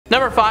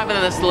Number 5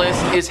 on this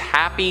list is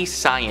Happy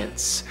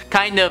Science.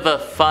 Kind of a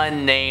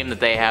fun name that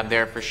they have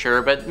there for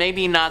sure, but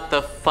maybe not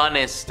the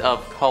funnest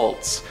of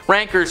cults.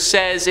 Ranker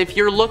says if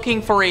you're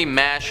looking for a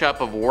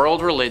mashup of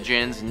world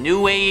religions,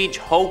 New Age,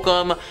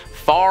 hokum,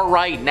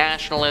 far-right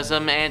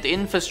nationalism, and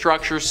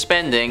infrastructure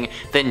spending,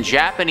 then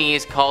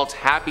Japanese cult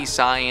Happy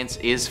Science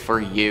is for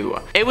you.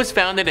 It was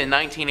founded in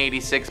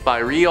 1986 by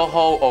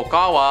Ryoho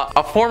Okawa,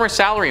 a former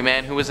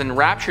salaryman who was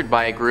enraptured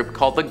by a group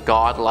called the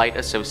Godlight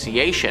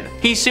Association.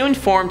 He soon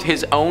formed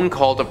his own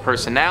cult of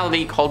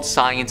personality called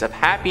Science of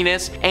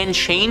Happiness and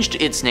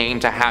changed its name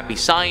to Happy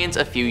Science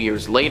a few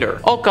years later.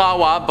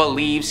 Okawa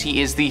believes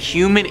he is the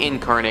human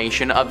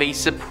incarnation of a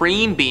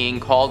supreme being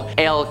called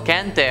El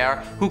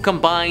Kanter who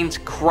combines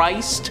Christ,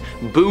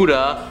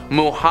 Buddha,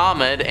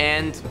 Muhammad,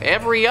 and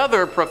every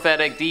other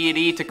prophetic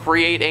deity to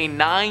create a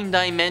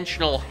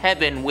 9-dimensional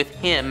heaven with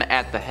him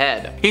at the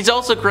head. He's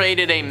also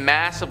created a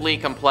massively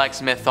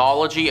complex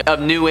mythology of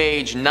New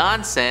Age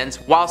nonsense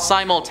while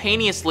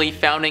simultaneously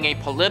founding a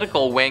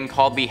political wing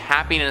called the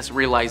Happiness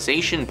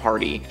Realization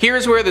Party.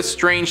 Here's where the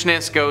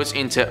strangeness goes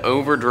into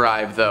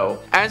overdrive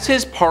though, as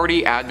his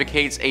party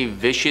advocates a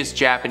vicious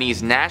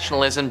Japanese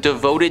nationalism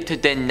devoted to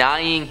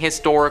denying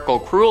historical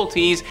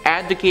cruelties,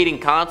 advocating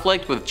conflict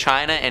with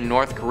China and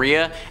North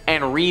Korea,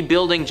 and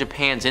rebuilding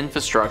Japan's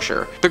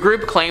infrastructure. The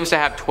group claims to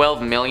have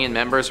 12 million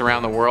members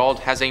around the world,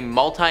 has a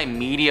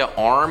multimedia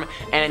arm,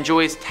 and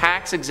enjoys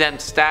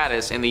tax-exempt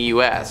status in the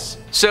US.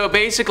 So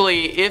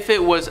basically, if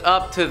it was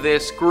up to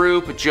this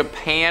group,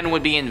 Japan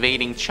would be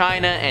invading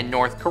China and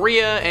North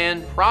Korea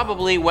and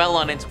probably well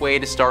on its way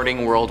to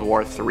starting World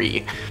War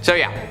III. So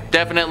yeah,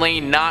 definitely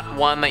not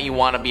one that you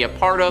want to be a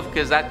part of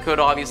because that could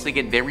obviously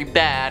get very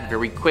bad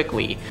very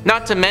quickly.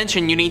 Not to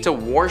mention you need to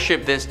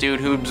worship this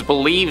dude who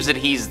believes that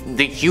he's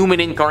the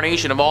human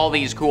incarnation of all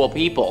these cool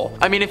people.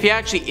 I mean, if he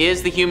actually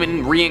is the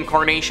human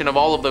reincarnation of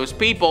all of those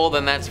people,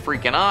 then that's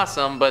freaking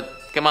awesome, but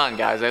come on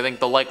guys, I think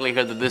the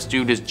likelihood that this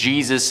dude is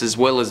Jesus as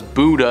well as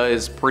Buddha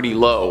is pretty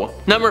low.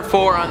 Number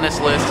 4 on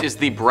this list is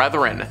the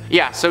Brethren.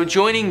 Yeah, so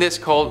joining this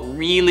cult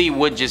really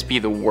would just be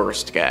the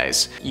worst,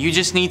 guys. You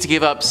just need to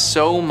give up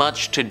so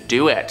much to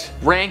do it.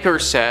 Ranker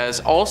says,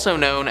 also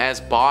known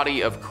as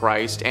Body of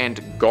Christ and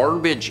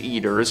Garbage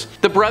Eaters,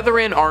 the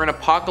Brethren are an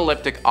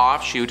apocalyptic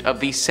offshoot of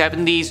the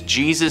 70s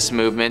Jesus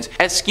movement,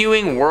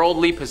 eschewing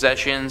worldly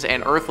possessions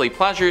and earthly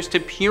pleasures to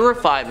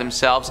purify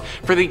themselves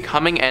for the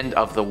coming end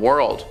of the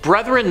world.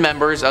 Brethren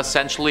members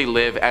essentially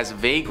live as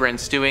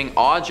vagrants doing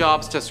odd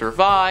jobs to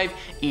survive,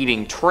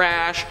 eating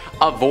trash,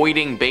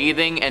 avoiding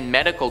bathing and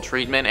medical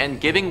treatment, and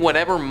giving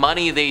whatever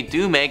money they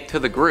do make to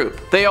the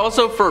group. They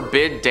also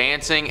forbid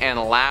dancing and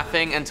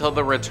laughing until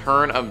the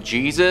return of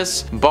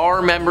Jesus,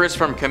 bar members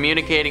from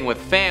communicating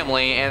with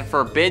family, and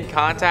forbid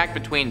contact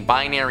between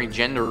binary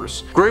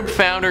genders. Group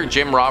founder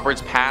Jim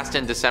Roberts passed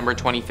in December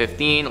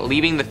 2015,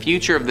 leaving the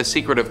future of the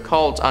secretive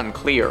cult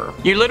unclear.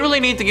 You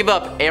literally need to give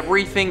up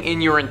everything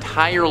in your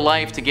entire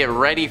life to get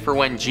ready for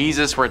when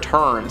Jesus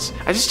returns.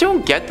 I just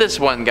don't get this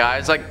one,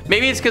 guys. Like,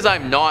 maybe it's because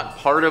I'm not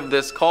part of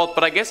this cult,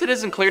 but I guess it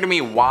isn't clear to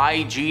me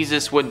why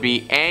Jesus would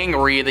be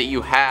angry that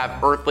you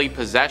have earthly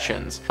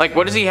possessions. Like,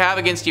 what does he have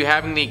against you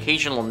having the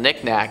occasional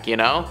knickknack, you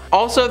know?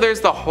 Also,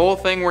 there's the whole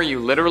thing where you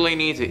literally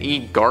need to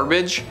eat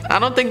garbage. I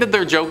don't think that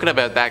they're joking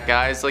about that,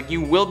 guys. Like,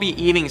 you will be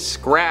eating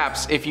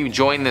scraps if you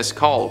join this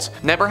cult.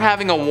 Never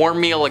having a warm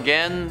meal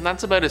again,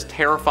 that's about as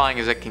terrifying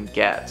as it can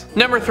get.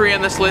 Number 3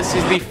 on this list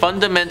is the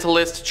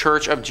Fundamentalist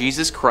Church of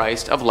Jesus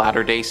Christ of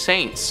Latter-day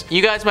Saints.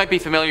 You guys might be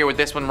familiar with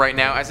this one right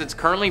now as it's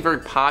currently very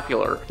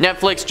popular.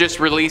 Netflix just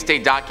released a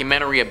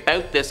documentary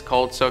about this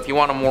cult, so if you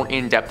want a more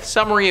in-depth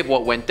summary of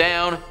what went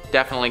down,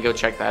 definitely go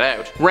check that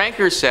out.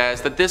 Ranker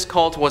says that this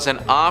cult was an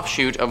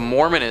offshoot of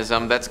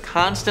Mormonism that's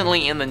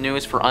constantly in the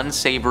news for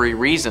unsavory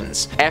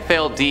reasons.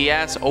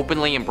 FLDS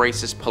openly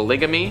embraces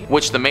polygamy,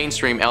 which the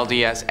mainstream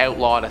LDS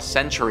outlawed a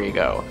century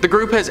ago. The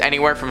group has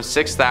anywhere from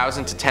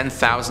 6,000 to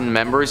 10,000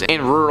 members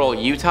in rural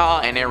Utah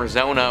and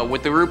Arizona,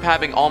 with the group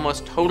having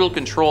almost total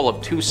control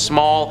of 2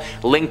 small,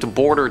 linked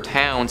border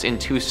towns in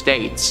 2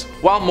 states.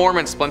 While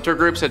Mormon splinter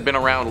groups had been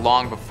around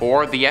long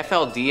before, the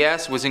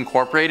FLDS was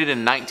incorporated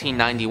in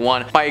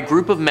 1991 by a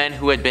group of men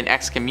who had been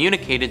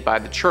excommunicated by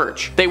the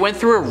church. They went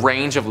through a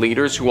range of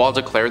leaders who all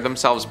declared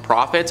themselves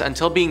prophets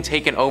until being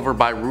taken over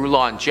by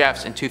Rulon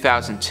Jeffs in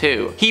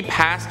 2002. He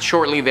passed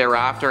shortly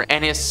thereafter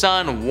and his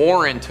son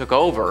Warren took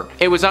over.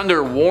 It was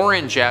under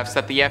Warren Jeffs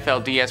that the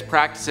FLDS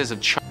practices of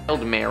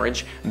child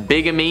marriage,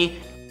 bigamy,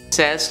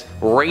 incest,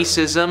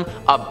 racism,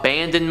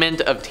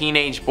 abandonment of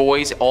teenage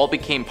boys all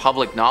became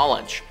public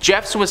knowledge.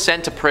 Jeffs was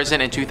sent to prison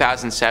in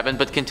 2007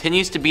 but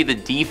continues to be the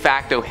de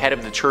facto head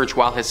of the church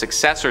while his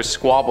successors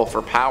squabble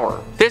for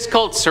power. This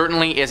cult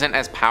certainly isn't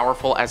as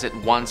powerful as it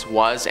once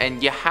was,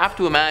 and you have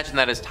to imagine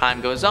that as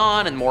time goes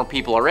on and more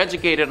people are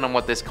educated on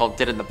what this cult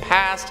did in the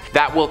past,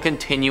 that will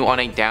continue on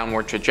a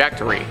downward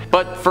trajectory.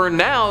 But for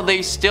now,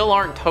 they still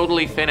aren't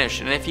totally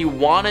finished, and if you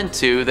wanted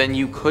to, then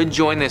you could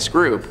join this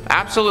group.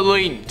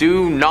 Absolutely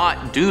do not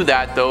not do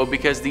that though,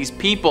 because these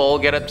people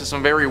get up to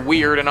some very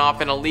weird and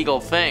often illegal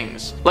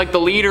things. Like the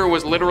leader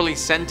was literally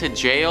sent to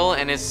jail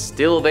and is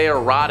still there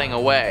rotting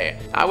away.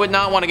 I would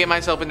not want to get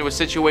myself into a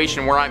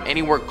situation where I'm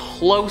anywhere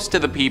close to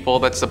the people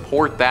that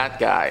support that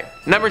guy.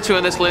 Number 2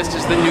 on this list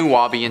is the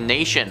Nuwaubian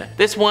Nation.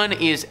 This one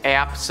is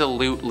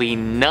absolutely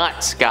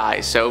nuts,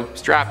 guys, so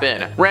strap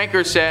in.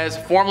 Ranker says,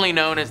 formerly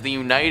known as the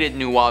United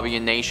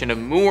Nuwaubian Nation of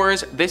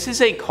Moors, this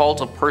is a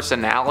cult of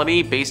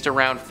personality based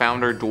around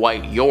founder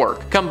Dwight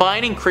York.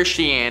 Combining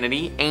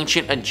Christianity,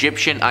 ancient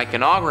Egyptian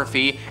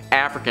iconography,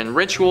 African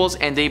rituals,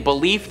 and a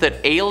belief that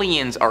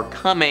aliens are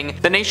coming,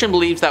 the nation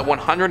believes that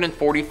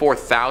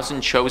 144,000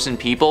 chosen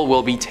people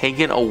will be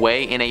taken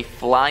away in a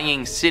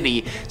flying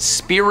city,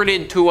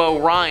 spirited to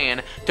Orion,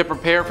 to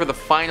prepare for the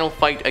final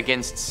fight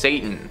against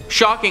Satan.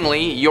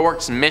 Shockingly,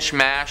 York's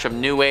mishmash of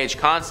New Age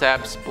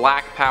concepts,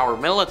 black power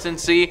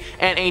militancy,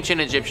 and ancient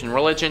Egyptian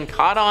religion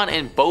caught on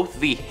in both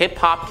the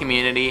hip-hop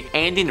community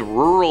and in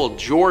rural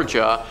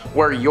Georgia,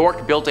 where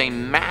York built a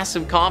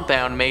massive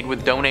compound made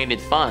with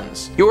donated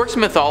funds. York's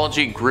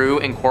mythology grew,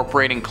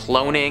 incorporating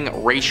cloning,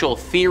 racial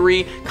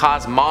theory,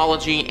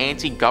 cosmology,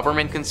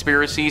 anti-government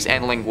conspiracies,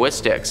 and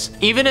linguistics.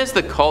 Even as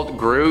the cult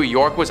grew,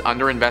 York was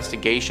under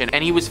investigation,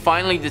 and he was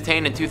finally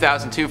detained in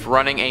 2002 for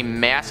running a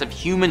massive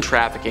human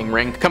trafficking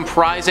ring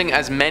comprising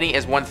as many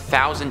as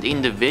 1,000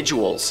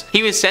 individuals.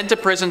 He was sent to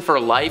prison for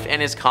life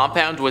and his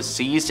compound was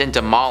seized and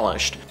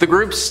demolished. The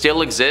group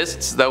still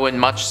exists, though in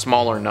much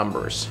smaller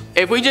numbers.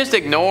 If we just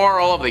ignore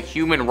all of the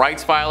human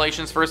rights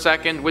violations for a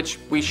second, which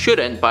we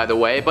shouldn't by the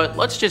way, but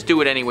let's just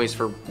do it anyways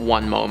for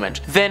one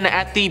moment, then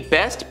at the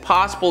best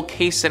possible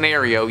case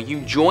scenario, you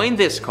join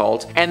this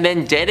cult and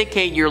then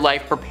dedicate your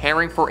life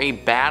preparing for a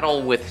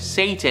battle with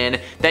Satan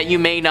that you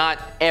may not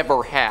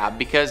ever have,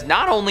 because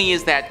not only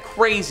is that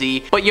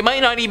crazy, but you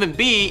might not even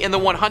be in the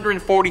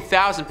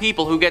 140,000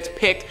 people who gets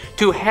picked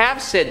to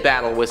have said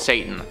battle with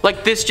Satan.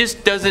 Like, this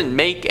just doesn't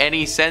make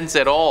any sense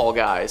at all,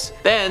 guys.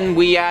 Then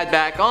we add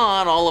back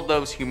on all of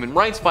those human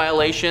rights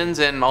violations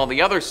and all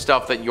the other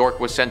stuff that York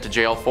was sent to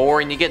jail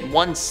for, and you get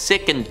one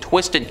sick and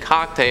twisted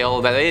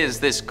cocktail that is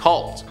this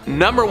cult.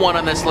 Number 1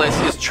 on this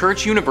list is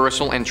Church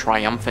Universal and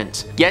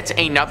Triumphant. Yet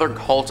another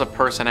cult of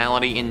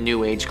personality in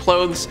New Age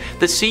clothes,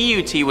 the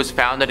CUT was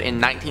founded in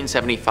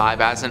 1975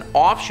 as an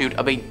offshoot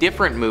of a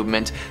different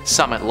movement,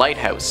 Summit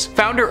Lighthouse.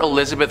 Founder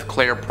Elizabeth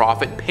Clare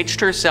Prophet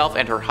pitched herself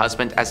and her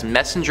husband as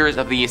messengers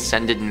of the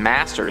Ascended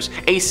Masters,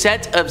 a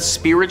set of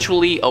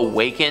spiritually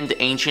awakened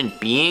ancient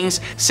beings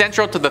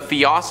central to the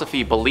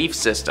Theosophy belief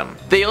system.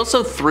 They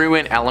also threw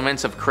in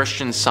elements of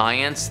Christian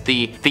Science,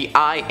 the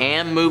I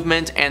Am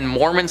movement, and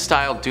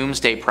Mormon-style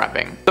doomsday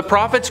prepping. The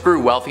prophets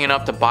grew wealthy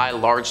enough to buy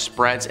large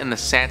spreads in the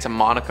Santa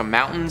Monica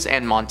Mountains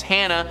and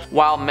Montana,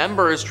 while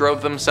members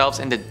drove themselves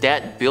into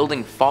debt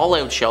building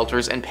fallout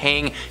shelters and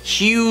paying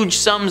huge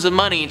sums of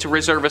money to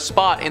reserve a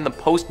spot in the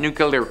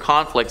post-nuclear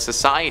conflict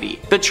society.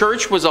 The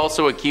church was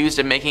also accused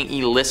of making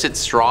illicit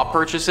straw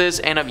purchases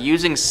and of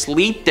using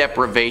sleep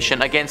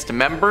deprivation against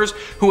members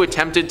who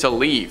attempted to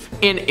leave.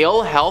 In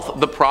ill health,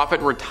 the prophet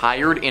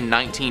retired in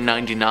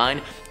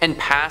 1999 and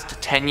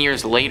passed 10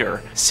 years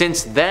later.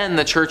 Since then,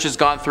 the church has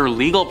gone through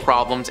legal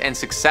problems and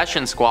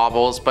succession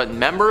squabbles, but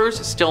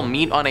members still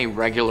meet on a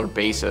regular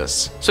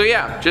basis. So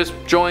yeah, just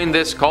join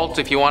this cult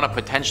if you want to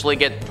potentially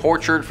get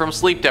tortured from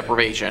sleep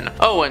deprivation.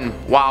 Oh, and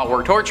while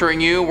we're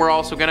torturing you, we're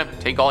also gonna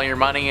take all your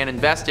money and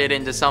invest it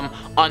into some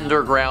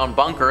underground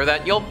bunker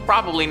that you'll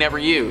probably never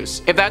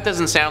use. If that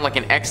doesn't sound like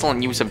an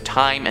excellent use of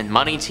time and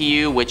money to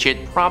you, which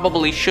it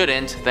probably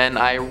shouldn't, then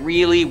I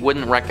really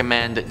wouldn't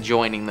recommend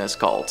joining this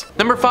cult.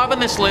 Number 5 on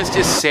this list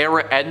is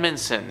Sarah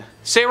Edmondson.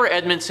 Sarah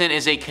Edmondson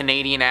is a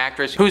Canadian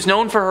actress who's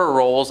known for her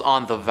roles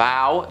on The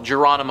Vow,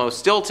 Geronimo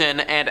Stilton,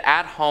 and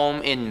At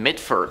Home in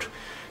Mitford.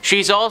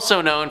 She's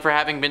also known for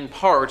having been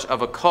part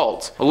of a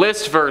cult.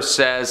 Listverse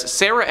says,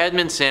 Sarah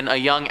Edmondson, a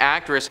young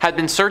actress, had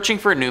been searching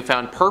for a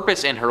newfound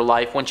purpose in her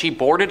life when she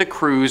boarded a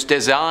cruise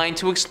designed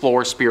to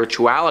explore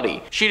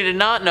spirituality. She did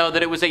not know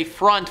that it was a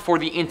front for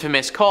the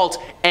infamous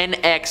cult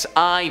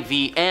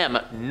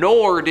NXIVM,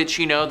 nor did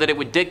she know that it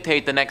would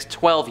dictate the next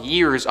 12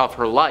 years of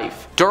her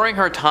life. During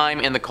her time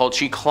in the cult,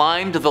 she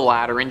climbed the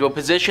ladder into a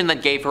position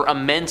that gave her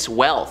immense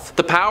wealth.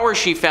 The power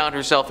she found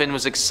herself in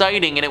was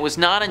exciting, and it was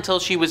not until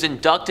she was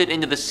inducted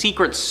into the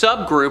secret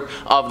subgroup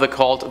of the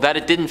cult that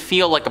it didn't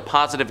feel like a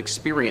positive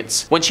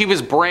experience. When she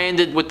was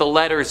branded with the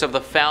letters of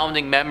the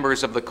founding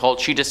members of the cult,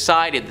 she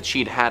decided that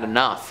she'd had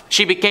enough.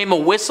 She became a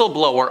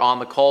whistleblower on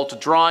the cult,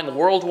 drawing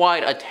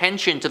worldwide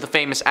attention to the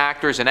famous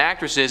actors and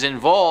actresses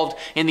involved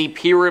in the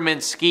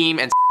pyramid scheme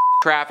and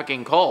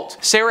trafficking cult.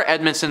 Sarah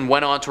Edmondson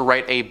went on to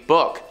write a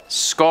book,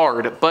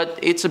 scarred, but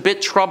it's a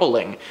bit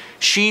troubling.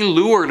 She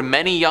lured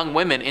many young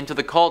women into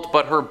the cult,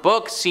 but her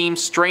book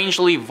seems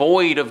strangely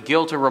void of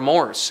guilt or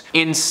remorse.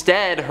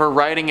 Instead, her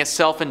writing is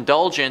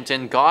self-indulgent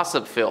and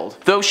gossip-filled.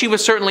 Though she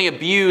was certainly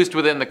abused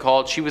within the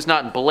cult, she was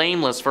not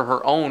blameless for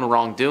her own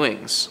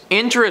wrongdoings.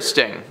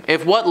 Interesting.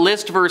 If what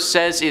list verse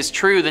says is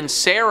true, then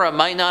Sarah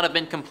might not have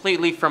been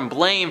completely from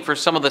blame for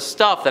some of the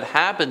stuff that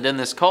happened in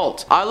this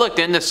cult. I looked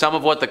into some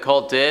of what the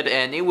cult did,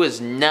 and it was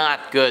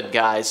not good,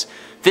 guys.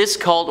 This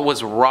cult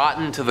was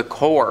rotten to the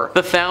core.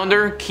 The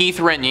founder, Keith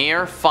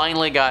Raniere,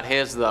 finally got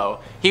his though.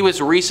 He was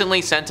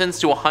recently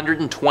sentenced to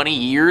 120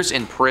 years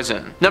in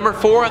prison. Number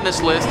 4 on this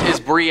list is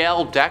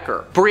Briell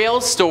Decker.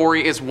 Briell's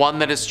story is one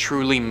that is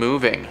truly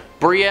moving.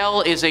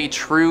 Briell is a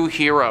true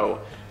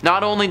hero.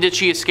 Not only did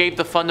she escape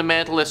the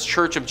fundamentalist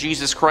Church of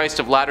Jesus Christ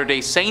of Latter-day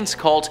Saints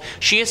cult,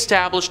 she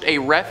established a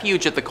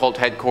refuge at the cult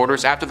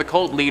headquarters after the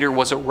cult leader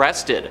was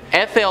arrested.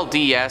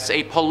 FLDS,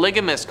 a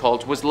polygamous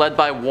cult, was led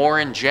by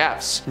Warren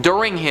Jeffs.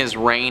 During his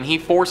reign, he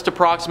forced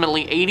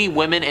approximately 80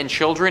 women and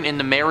children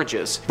into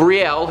marriages.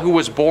 Briell, who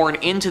was born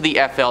into the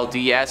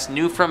FLDS,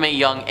 knew from a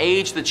young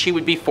age that she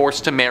would be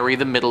forced to marry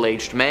the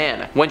middle-aged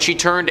man. When she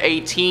turned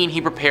 18,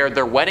 he prepared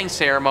their wedding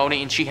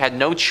ceremony and she had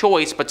no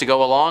choice but to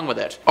go along with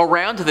it.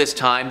 Around this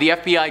time, the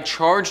FBI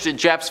charged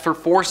Jeffs for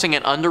forcing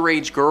an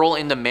underage girl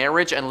into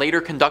marriage and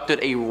later conducted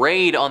a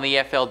raid on the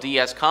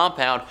FLDS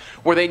compound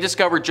where they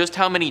discovered just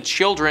how many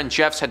children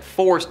Jeffs had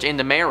forced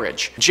into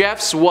marriage.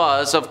 Jeffs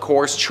was, of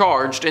course,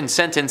 charged and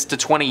sentenced to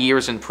 20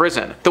 years in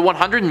prison. The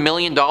 $100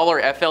 million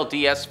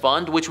FLDS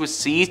fund, which was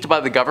seized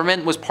by the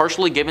government, was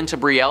partially given to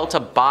Briell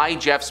to buy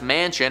Jeffs'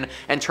 mansion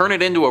and turn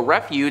it into a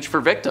refuge for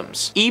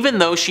victims. Even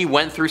though she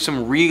went through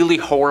some really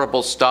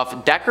horrible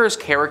stuff, Decker's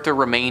character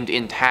remained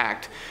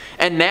intact.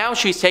 And now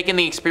she's taken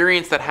the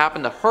experience that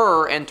happened to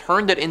her and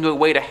turned it into a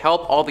way to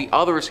help all the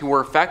others who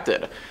were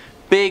affected.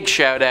 Big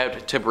shout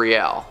out to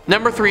Briell.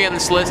 Number 3 on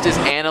this list is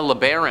Anna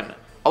Lebaron.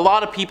 A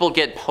lot of people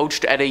get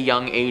poached at a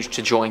young age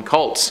to join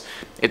cults.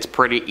 It's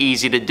pretty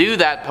easy to do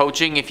that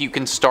poaching if you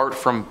can start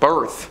from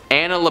birth.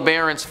 Anna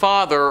Lebaron's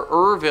father,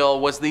 Ervil,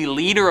 was the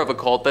leader of a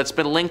cult that's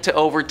been linked to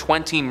over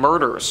 20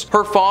 murders.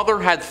 Her father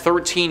had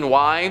 13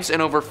 wives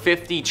and over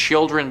 50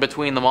 children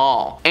between them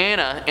all.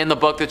 Anna, in the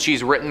book that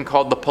she's written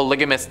called The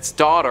Polygamist's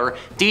Daughter,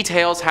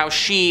 details how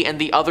she and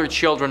the other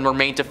children were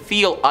made to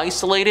feel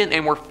isolated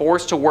and were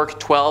forced to work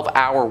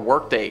 12-hour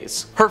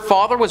workdays. Her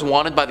father was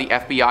wanted by the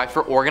FBI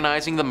for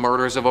organizing the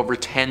murders of over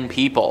 10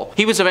 people.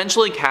 He was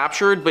eventually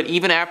captured, but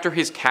even after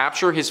his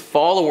capture, his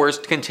followers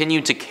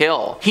continued to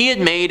kill. He had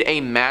made a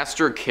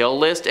master kill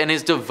list and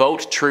his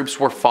devout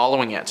troops were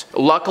following it.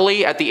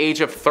 Luckily, at the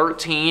age of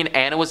 13,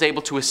 Anna was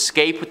able to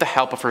escape with the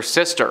help of her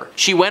sister.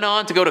 She went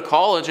on to go to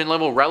college and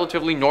live a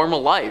relatively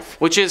normal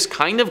life, which is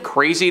kind of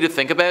crazy to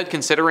think about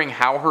considering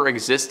how her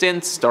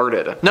existence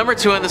started. Number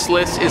 2 on this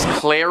list is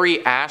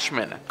Clary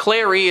Ashman.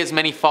 Clary, as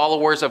many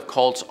followers of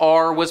cults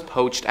are, was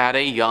poached at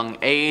a young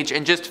age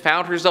and just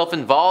found herself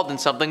involved in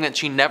something that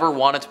she never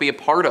wanted to be a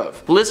part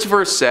of. List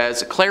verse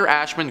says, Claire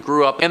Ashman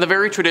grew up in the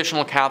very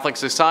traditional Catholic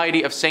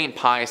society of St.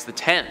 Pius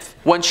X.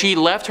 When she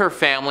left her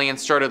family and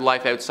started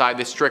life outside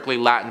the strictly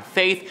Latin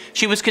faith,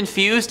 she was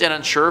confused and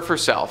unsure of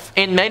herself.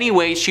 In many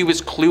ways, she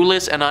was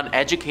clueless and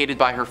uneducated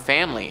by her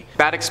family.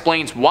 That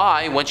explains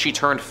why, when she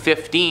turned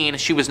 15,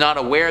 she was not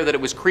aware that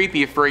it was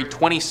creepy for a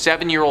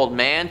 27-year-old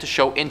man to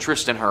show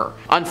interest in her.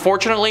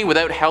 Unfortunately,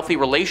 without healthy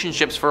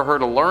relationships for her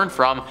to learn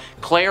from,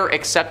 Claire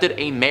accepted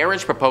a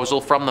marriage proposal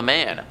from the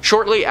man.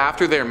 Shortly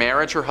after their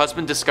marriage, her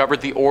husband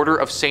discovered the Order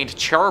of St.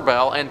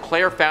 Charbel, and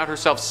Claire found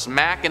herself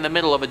smack in the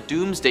middle of a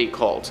doomsday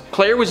cult.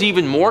 Claire was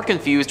even more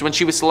confused when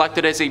she was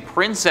selected as a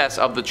princess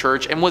of the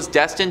church and was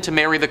destined to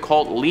marry the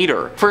cult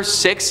leader. For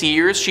 6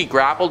 years, she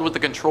grappled with the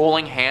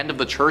controlling hand of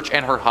the church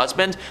and her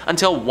husband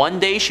until one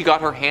day she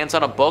got her hands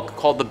on a book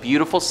called The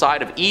Beautiful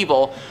Side of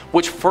Evil,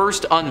 which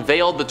first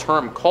unveiled the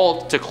term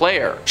cult to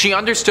Claire. She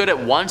understood at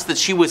once that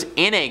she was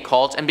in a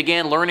cult and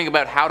began learning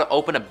about how to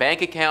open a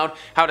bank account,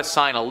 how to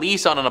sign a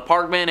lease on an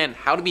apartment, and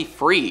how to be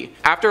free.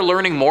 After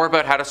learning more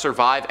about how to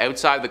survive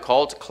outside the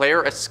cult,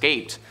 Claire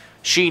escaped.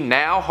 She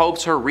now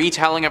hopes her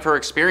retelling of her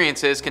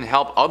experiences can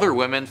help other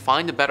women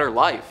find a better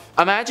life.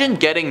 Imagine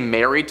getting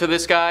married to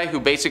this guy who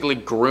basically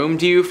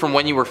groomed you from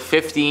when you were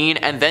 15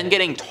 and then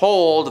getting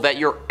told that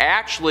you're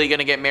actually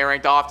gonna get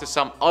married off to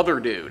some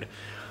other dude.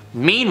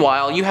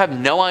 Meanwhile, you have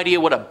no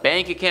idea what a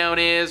bank account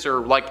is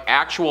or like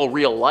actual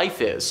real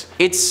life is.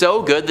 It's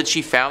so good that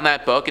she found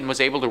that book and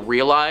was able to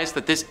realize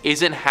that this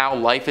isn't how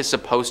life is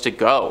supposed to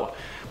go.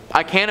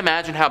 I can't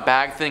imagine how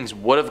bad things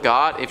would have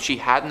got if she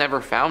had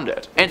never found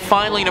it. And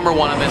finally, number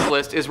 1 on this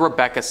list is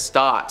Rebecca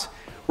Stott.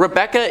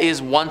 Rebecca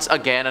is once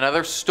again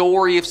another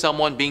story of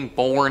someone being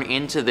born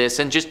into this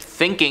and just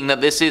thinking that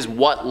this is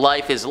what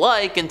life is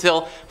like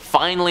until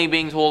finally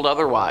being told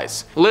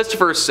otherwise. List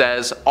verse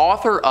says,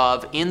 author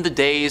of In the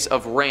Days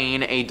of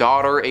Rain, A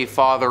Daughter, a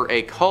Father,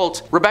 a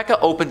Cult, Rebecca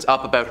opens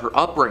up about her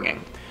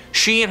upbringing.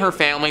 She and her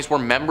families were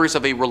members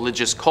of a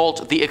religious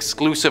cult, the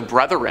Exclusive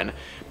Brethren.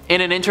 In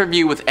an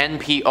interview with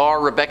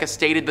NPR, Rebecca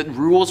stated that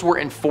rules were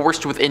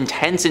enforced with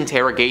intense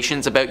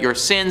interrogations about your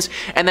sins,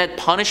 and that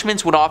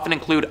punishments would often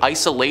include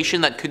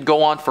isolation that could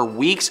go on for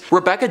weeks.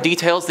 Rebecca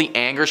details the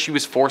anger she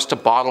was forced to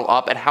bottle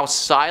up and how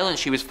silent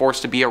she was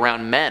forced to be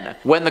around men.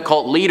 When the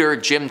cult leader,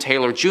 Jim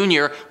Taylor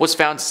Jr., was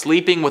found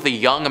sleeping with a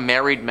young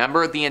married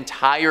member, the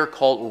entire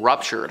cult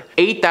ruptured.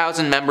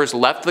 8,000 members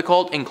left the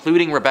cult,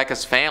 including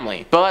Rebecca's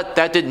family. But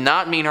that did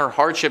not mean her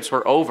hardships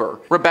were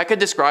over. Rebecca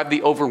described the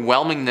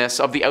overwhelmingness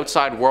of the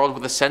outside world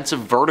with a sense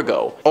of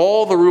vertigo.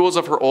 All the rules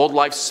of her old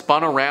life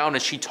spun around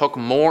as she took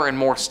more and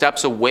more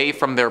steps away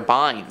from their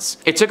binds.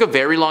 It took a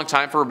very long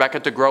time for Rebecca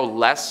to grow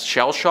less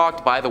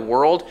shell-shocked by the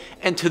world,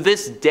 and to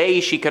this day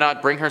she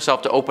cannot bring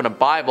herself to open a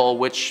Bible,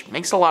 which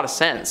makes a lot of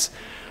sense.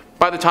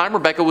 By the time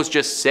Rebecca was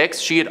just 6,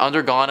 she had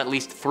undergone at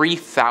least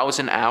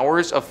 3,000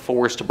 hours of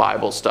forced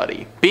Bible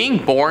study.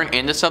 Being born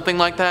into something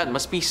like that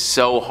must be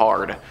so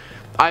hard.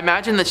 I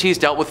imagine that she's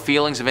dealt with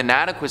feelings of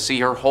inadequacy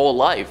her whole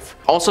life.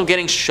 Also,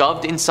 getting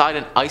shoved inside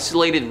an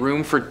isolated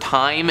room for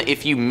time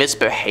if you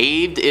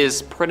misbehaved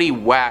is pretty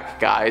whack,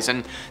 guys,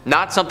 and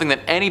not something that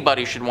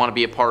anybody should want to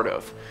be a part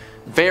of.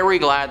 Very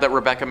glad that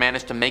Rebecca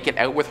managed to make it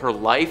out with her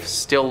life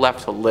still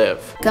left to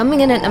live.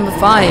 Coming in at number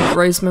 5,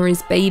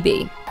 Rosemary's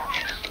Baby.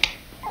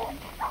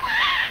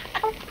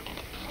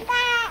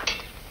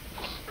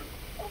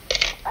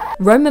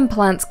 Roman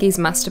Polanski's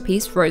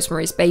masterpiece,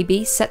 Rosemary's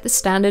Baby, set the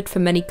standard for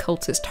many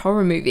cultist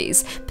horror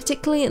movies,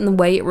 particularly in the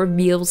way it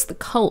reveals the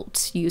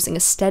cult, using a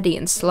steady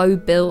and slow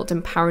build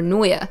and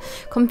paranoia,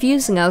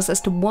 confusing us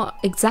as to what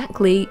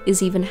exactly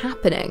is even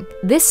happening.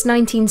 This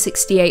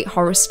 1968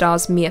 horror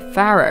stars Mia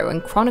Farrow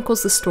and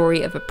chronicles the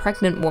story of a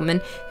pregnant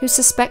woman who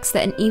suspects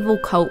that an evil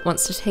cult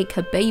wants to take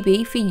her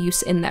baby for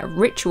use in their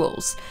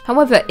rituals.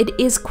 However, it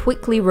is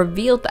quickly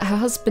revealed that her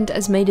husband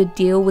has made a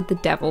deal with the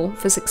devil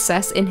for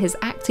success in his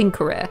acting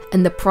career,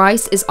 and the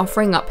price is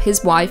offering up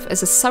his wife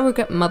as a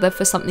surrogate mother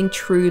for something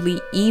truly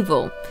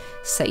evil.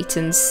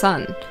 Satan's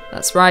son.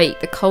 That's right,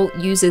 the cult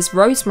uses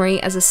Rosemary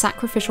as a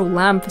sacrificial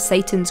lamb for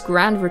Satan's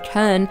grand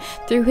return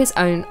through his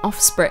own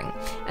offspring,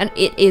 and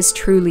it is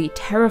truly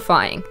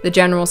terrifying. The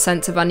general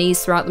sense of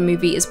unease throughout the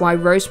movie is why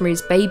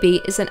Rosemary's Baby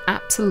is an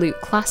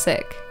absolute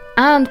classic,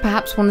 and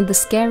perhaps one of the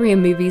scarier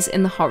movies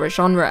in the horror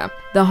genre.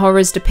 The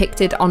horrors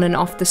depicted on and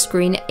off the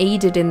screen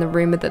aided in the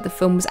rumour that the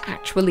film was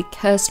actually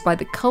cursed by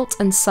the cult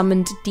and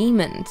summoned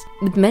demons,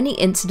 with many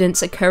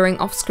incidents occurring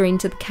off-screen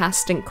to the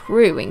cast and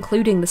crew,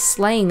 including the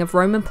slaying of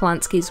Roman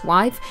Polanski's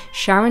wife,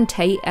 Sharon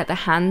Tate, at the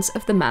hands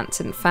of the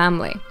Manson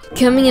family.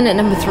 Coming in at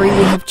number 3,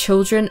 we have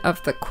Children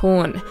of the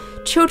Corn.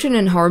 Children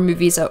in horror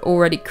movies are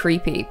already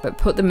creepy, but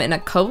put them in a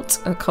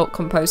cult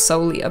composed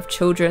solely of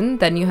children,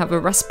 then you have a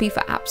recipe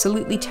for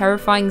absolutely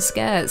terrifying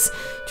scares.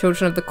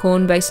 Children of the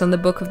Corn, based on the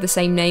book of the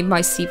same name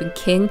by Stephen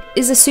King,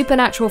 is a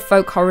supernatural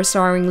folk horror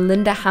starring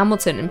Linda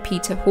Hamilton and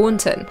Peter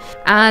Horton,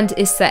 and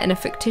is set in a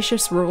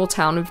fictitious rural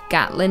town of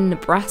Gatlin,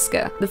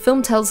 Nebraska. The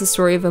film tells the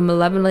story of a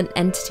malevolent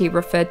entity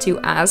referred to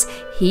as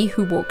He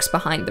Who Walks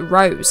Behind the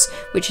Rose,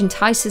 which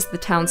entices the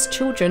town's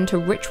children to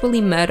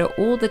ritually murder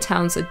all the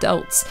town's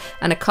adults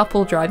and a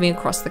couple driving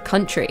across the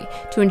country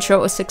to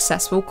ensure a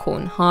successful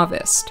corn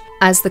harvest.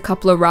 As the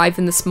couple arrive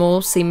in the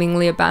small,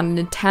 seemingly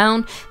abandoned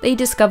town, they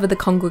discover the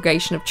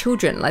congregation of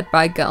children led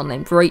by a girl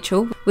named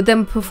Rachel, with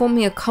them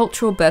performing a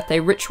cultural birthday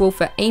ritual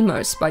for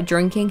Amos by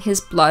drinking his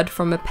blood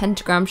from a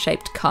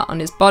pentagram-shaped cut on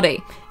his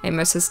body.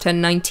 Amos has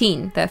turned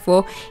 19,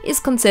 therefore is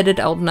considered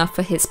old enough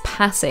for his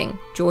passing,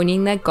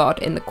 joining their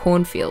god in the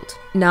cornfield.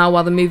 Now,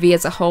 while the movie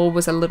as a whole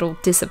was a little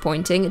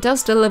disappointing, it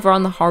does deliver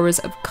on the horrors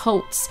of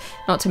cults.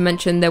 Not to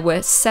mention there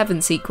were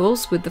 7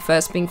 sequels, with the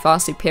first being far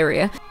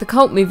superior. The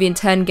cult movie in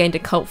turn gained a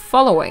cult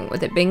following,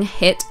 with it being a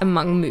hit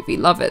among movie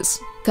lovers.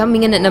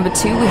 Coming in at number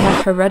 2, we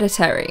have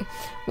Hereditary.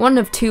 One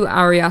of 2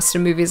 Ari Aster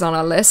movies on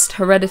our list,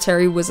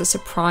 Hereditary was a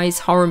surprise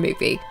horror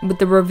movie, with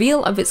the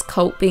reveal of its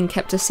cult being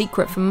kept a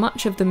secret for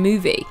much of the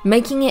movie,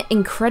 making it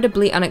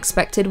incredibly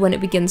unexpected when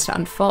it begins to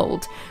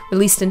unfold.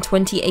 Released in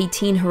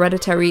 2018,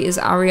 Hereditary is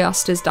Ari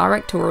Aster's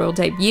directorial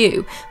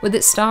debut, with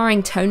it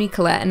starring Toni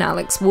Collette and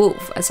Alex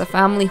Wolff as a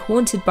family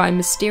haunted by a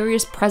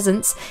mysterious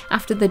presence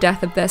after the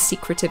death of their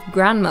secretive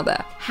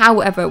grandmother.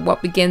 However,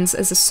 what begins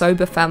as a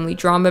sober family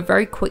drama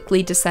very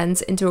quickly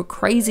descends into a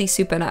crazy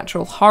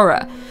supernatural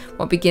horror.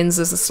 What begins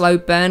as a slow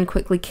burn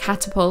quickly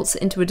catapults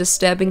into a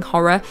disturbing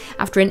horror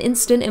after an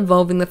incident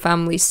involving the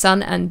family's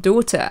son and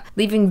daughter,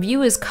 leaving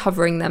viewers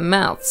covering their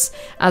mouths.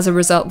 As a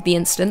result of the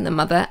incident, the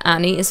mother,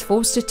 Annie, is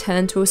forced to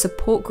turn to a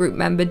support group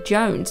member,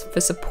 Jones,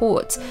 for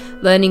support,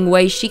 learning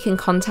ways she can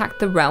contact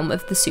the realm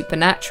of the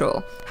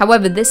supernatural.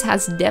 However, this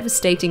has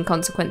devastating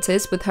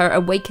consequences, with her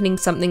awakening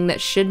something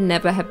that should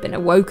never have been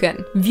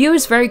awoken.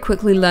 Viewers very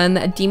quickly learn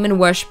that a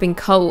demon-worshipping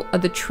cult are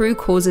the true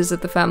causes of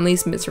of the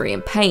family's misery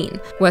and pain.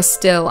 Worse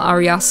still,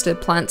 Ari Aster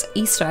plants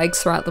Easter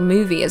eggs throughout the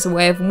movie as a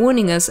way of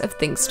warning us of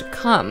things to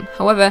come.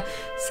 However,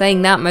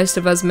 saying that, most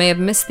of us may have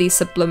missed these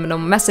subliminal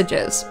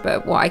messages,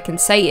 but what I can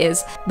say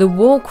is, the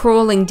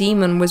wall-crawling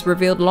demon was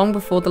revealed long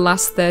before the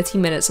last 30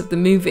 minutes of the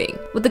movie,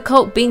 with the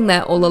cult being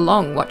there all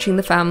along, watching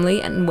the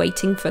family and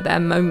waiting for their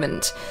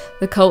moment.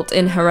 The cult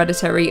in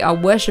Hereditary are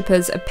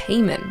worshippers of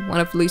Paimon,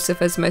 one of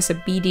Lucifer's most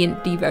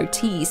obedient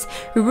devotees,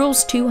 who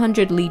rules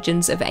 200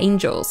 legions of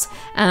angels,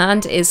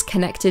 and is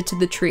connected to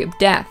the Tree of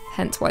Death,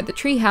 hence why the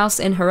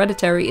treehouse in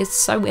Hereditary is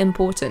so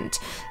important.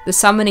 The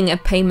summoning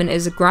of Paimon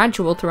is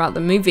gradual throughout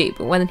the movie,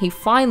 but when he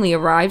finally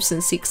arrives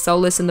and seeks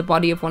solace in the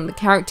body of one of the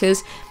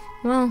characters,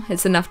 well,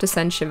 it's enough to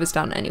send shivers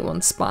down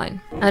anyone's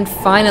spine. And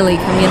finally,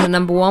 coming in at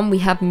number 1, we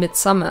have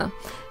Midsommar.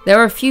 There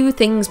are few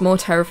things more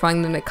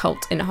terrifying than a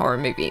cult in horror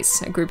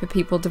movies, a group of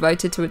people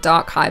devoted to a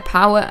dark higher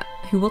power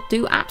who will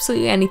do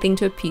absolutely anything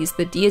to appease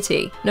the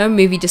deity. No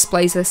movie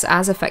displays this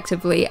as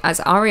effectively as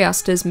Ari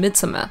Aster's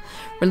Midsommar.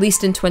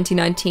 Released in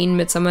 2019,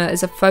 Midsommar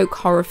is a folk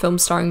horror film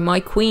starring my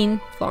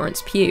queen,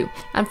 Florence Pugh,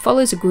 and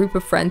follows a group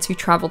of friends who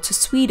travel to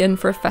Sweden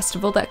for a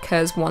festival that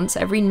occurs once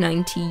every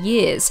 90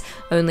 years,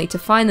 only to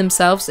find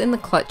themselves in the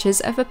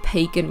clutches of a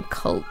pagan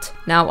cult.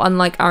 Now,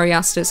 unlike Ari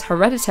Aster's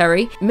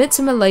Hereditary,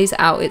 Midsommar lays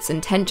out its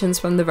intentions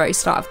from the very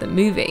start of the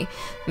movie.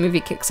 The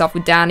movie kicks off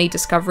with Dani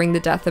discovering the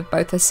death of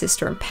both her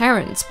sister and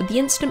parents, with the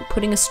incident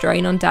putting a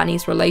strain on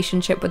Dani's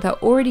relationship with her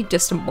already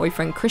distant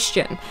boyfriend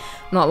Christian.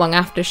 Not long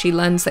after, she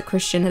learns that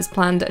Christian has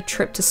planned a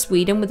trip to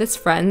Sweden with his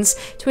friends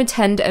to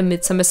attend a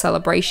midsummer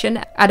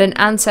celebration at an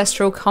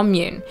ancestral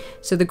commune,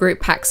 so the group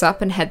packs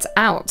up and heads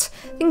out.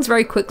 Things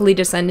very quickly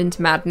descend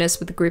into madness,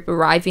 with the group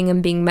arriving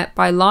and being met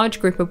by a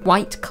large group of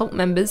white cult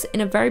members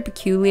in a very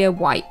peculiar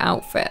white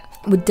outfit,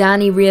 with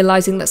Dani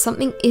realizing that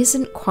something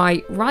isn't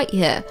quite right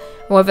here.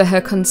 However,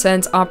 her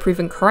concerns are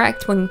proven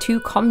correct when 2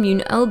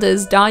 commune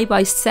elders die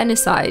by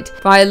senicide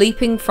via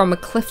leaping from a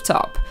cliff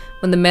top.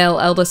 When the male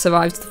elder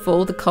survives the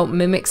fall, the cult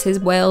mimics his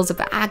wails of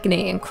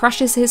agony and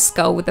crushes his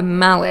skull with a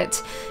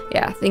mallet.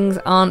 Yeah, things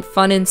aren't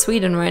fun in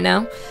Sweden right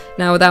now.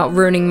 Now, without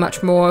ruining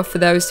much more for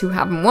those who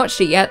haven't watched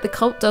it yet, the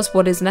cult does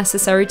what is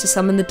necessary to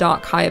summon the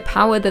dark higher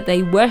power that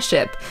they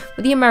worship,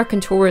 with the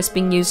American tourist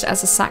being used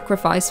as a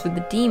sacrifice for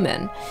the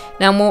demon.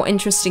 Now, more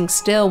interesting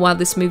still, while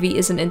this movie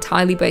isn't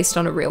entirely based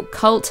on a real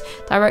cult,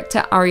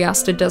 director Ari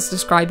Aster does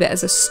describe it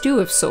as a stew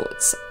of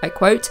sorts. I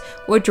quote,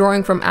 "We're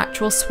drawing from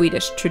actual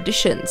Swedish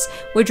traditions.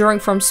 We're drawing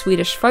from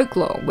Swedish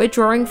folklore. We're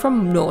drawing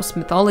from Norse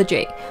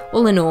mythology."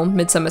 All in all,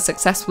 Midsommar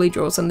successfully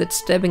draws on the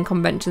disturbing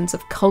conventions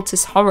of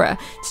cultist horror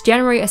to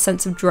generate a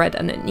sense of dread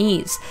and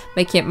unease,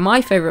 making it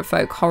my favourite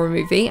folk horror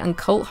movie and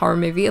cult horror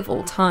movie of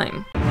all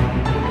time.